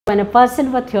When a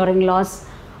person with hearing loss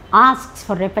asks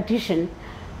for repetition,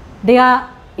 they are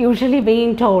usually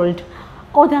being told,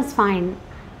 "Oh, that's fine.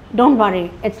 Don't worry.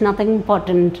 It's nothing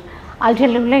important. I'll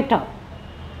tell you later."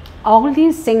 All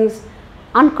these things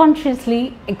unconsciously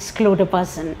exclude a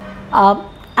person.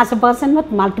 As a person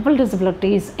with multiple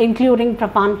disabilities, including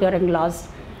profound hearing loss,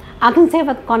 I can say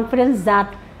with confidence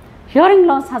that hearing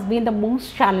loss has been the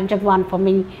most challenging one for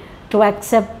me to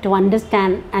accept, to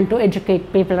understand, and to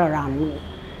educate people around me.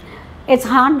 It's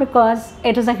hard because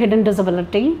it is a hidden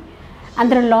disability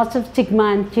and there are lots of stigma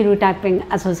and stereotyping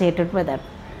associated with it.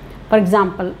 For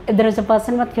example, if there is a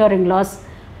person with hearing loss,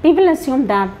 people assume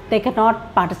that they cannot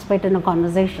participate in a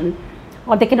conversation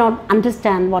or they cannot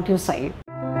understand what you say.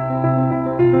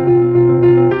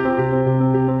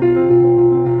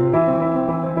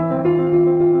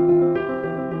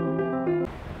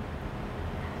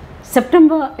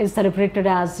 September is celebrated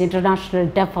as International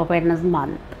Deaf Awareness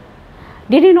Month.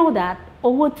 Did you know that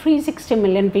over 360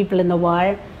 million people in the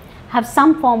world have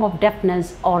some form of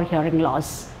deafness or hearing loss?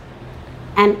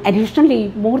 And additionally,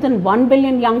 more than 1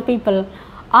 billion young people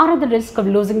are at the risk of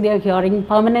losing their hearing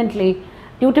permanently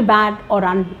due to bad or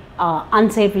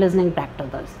unsafe listening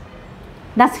practices.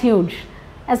 That's huge,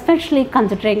 especially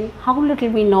considering how little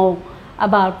we know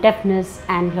about deafness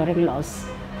and hearing loss.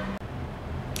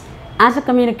 As a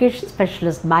communication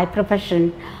specialist by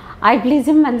profession, I place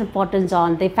immense importance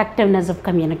on the effectiveness of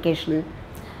communication.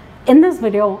 In this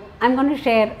video, I'm going to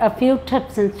share a few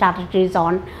tips and strategies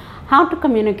on how to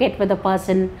communicate with a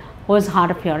person who is hard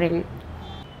of hearing.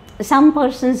 Some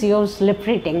persons use lip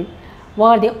reading,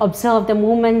 where they observe the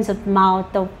movements of the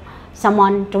mouth of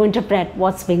someone to interpret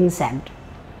what's being said.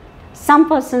 Some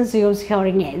persons use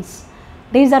hearing aids.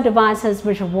 These are devices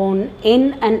which are worn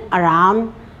in and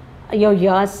around your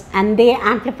ears and they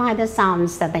amplify the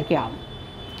sounds that they hear.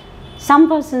 Some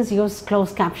persons use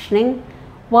closed captioning,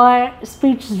 where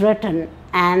speech is written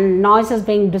and noise is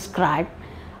being described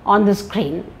on the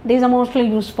screen. These are mostly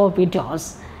used for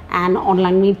videos and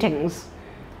online meetings.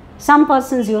 Some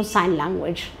persons use sign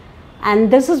language,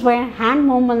 and this is where hand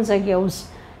movements are used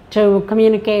to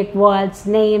communicate words,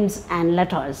 names, and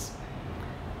letters.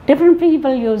 Different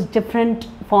people use different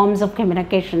forms of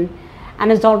communication,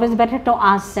 and it's always better to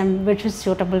ask them which is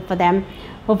suitable for them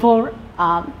before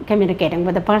communicating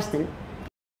with the person.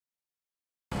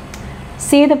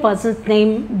 Say the person's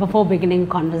name before beginning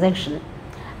conversation.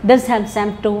 This helps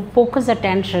them to focus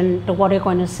attention to what you're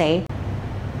going to say.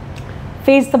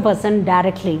 Face the person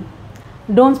directly.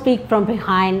 Don't speak from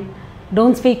behind.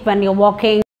 Don't speak when you're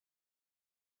walking.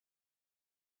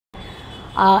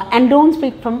 And don't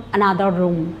speak from another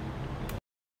room.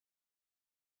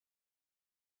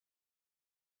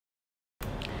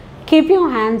 Keep your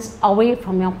hands away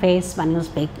from your face when you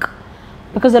speak,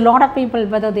 because a lot of people,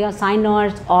 whether they are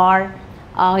signers or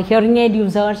hearing aid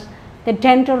users, they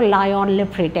tend to rely on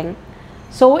lip reading.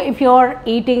 So if you're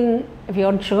eating, if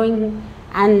you're chewing,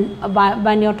 and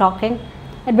when you're talking,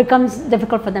 it becomes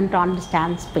difficult for them to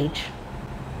understand speech.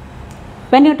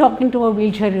 When you're talking to a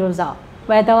wheelchair user,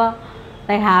 whether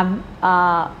they have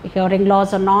hearing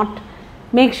loss or not,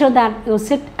 make sure that you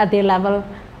sit at their level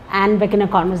and begin a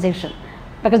conversation,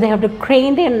 because they have to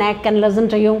crane their neck and listen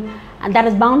to you, and that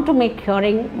is bound to make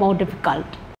hearing more difficult.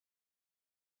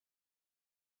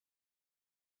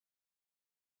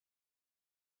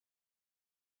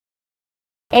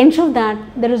 Ensure that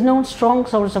there is no strong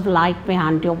source of light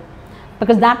behind you,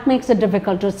 because that makes it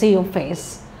difficult to see your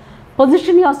face.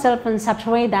 Position yourself in such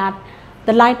a way that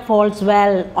the light falls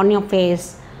well on your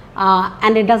face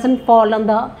and it doesn't fall on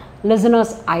the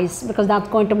listener's eyes, because that's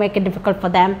going to make it difficult for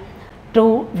them to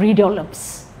read your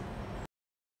lips.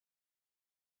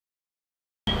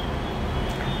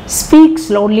 Speak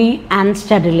slowly and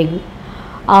steadily.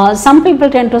 Some people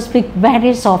tend to speak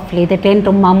very softly, they tend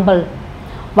to mumble,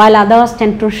 while others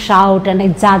tend to shout and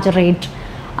exaggerate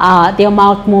their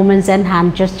mouth movements and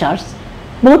hand gestures.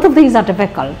 Both of these are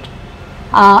difficult.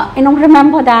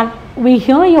 Remember that we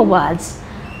hear your words,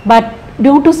 but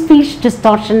due to speech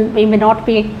distortion, we may not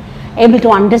be able to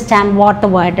understand what the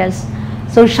word is.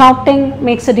 So shouting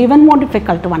makes it even more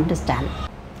difficult to understand.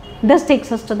 This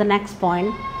takes us to the next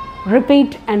point: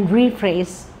 repeat and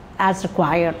rephrase as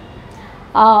required.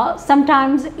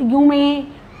 Sometimes you may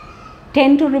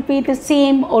tend to repeat the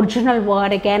same original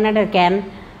word again and again,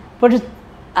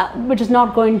 which is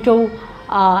not going to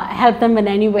help them in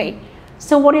any way.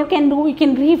 So what you can do, you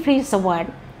can rephrase the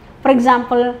word. For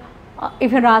example,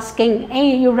 if you're asking,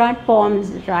 "Hey, you write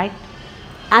poems, right?"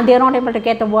 and they're not able to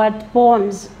get the word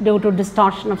poems due to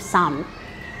distortion of sound.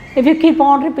 If you keep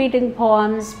on repeating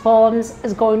poems, poems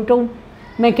is going to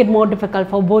make it more difficult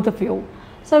for both of you.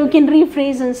 So you can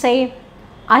rephrase and say,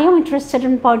 Are you interested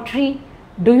in poetry?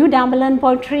 Do you dabble in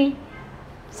poetry?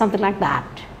 Something like that.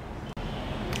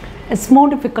 It's more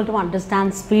difficult to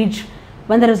understand speech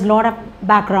when there is a lot of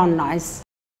background noise.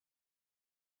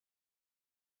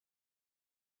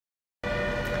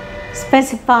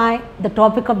 Specify the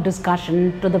topic of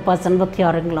discussion to the person with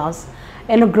hearing loss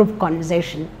in a group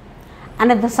conversation.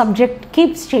 And if the subject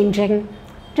keeps changing,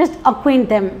 just acquaint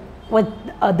them with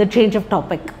the change of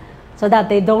topic so that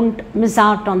they don't miss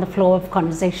out on the flow of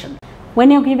conversation. When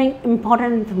you're giving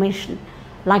important information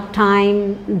like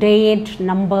time, date,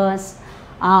 numbers,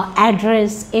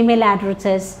 address, email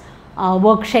addresses,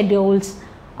 work schedules,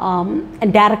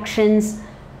 and directions,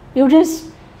 you just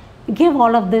give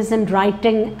all of this in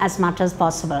writing as much as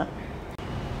possible.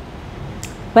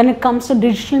 When it comes to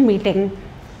digital meeting,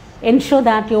 ensure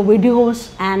that your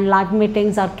videos and live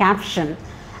meetings are captioned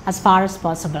as far as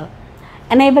possible.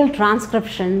 Enable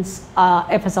transcriptions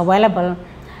if it's available,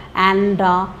 and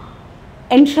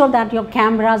ensure that your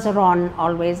cameras are on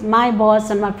always. My boss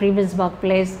in my previous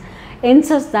workplace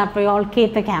insists that we all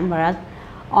keep the cameras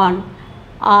on.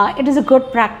 It is a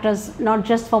good practice not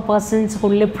just for persons who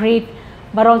lip read,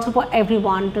 but also for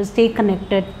everyone to stay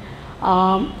connected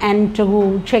and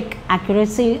to check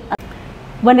accuracy.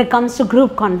 When it comes to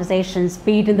group conversations,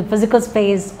 be it in the physical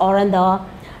space or in the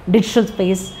digital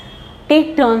space,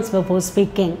 take turns before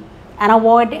speaking and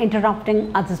avoid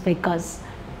interrupting other speakers.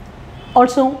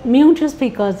 Also, mute your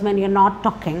speakers when you're not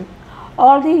talking.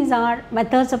 All these are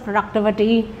methods of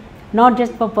productivity, not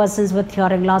just for persons with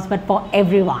hearing loss, but for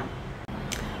everyone.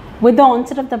 With the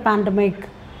onset of the pandemic,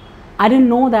 I didn't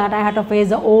know that I had to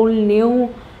face a whole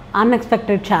new,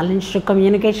 unexpected challenge to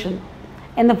communication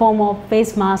in the form of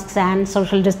face masks and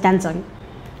social distancing.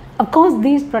 Of course,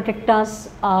 these protect us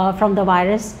from the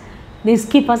virus. These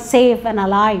keep us safe and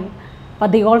alive,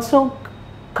 but they also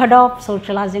cut off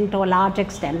socializing to a large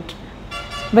extent,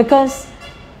 because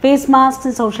face masks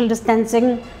and social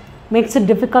distancing makes it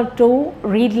difficult to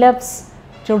read lips,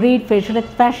 to read facial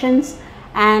expressions,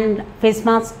 and face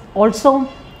masks also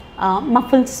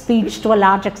muffles speech to a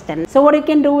large extent. So what you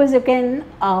can do is you can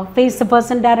face the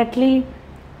person directly,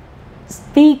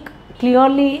 speak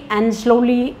clearly and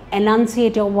slowly,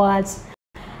 enunciate your words,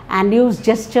 and use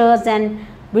gestures and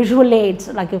visual aids.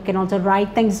 Like you can also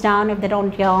write things down if they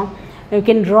don't hear. You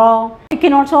can draw. You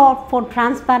can also opt for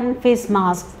transparent face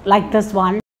masks like this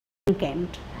one.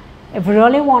 If you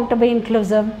really want to be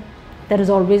inclusive, there is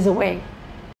always a way.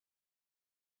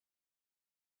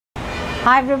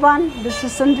 Hi everyone, this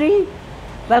is Sundari.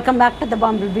 Welcome back to the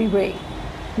Bumblebee Way.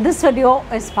 This video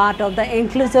is part of the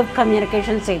Inclusive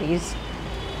Communication series.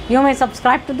 You may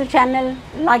subscribe to the channel,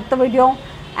 like the video,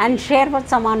 and share with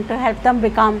someone to help them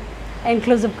become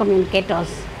inclusive communicators.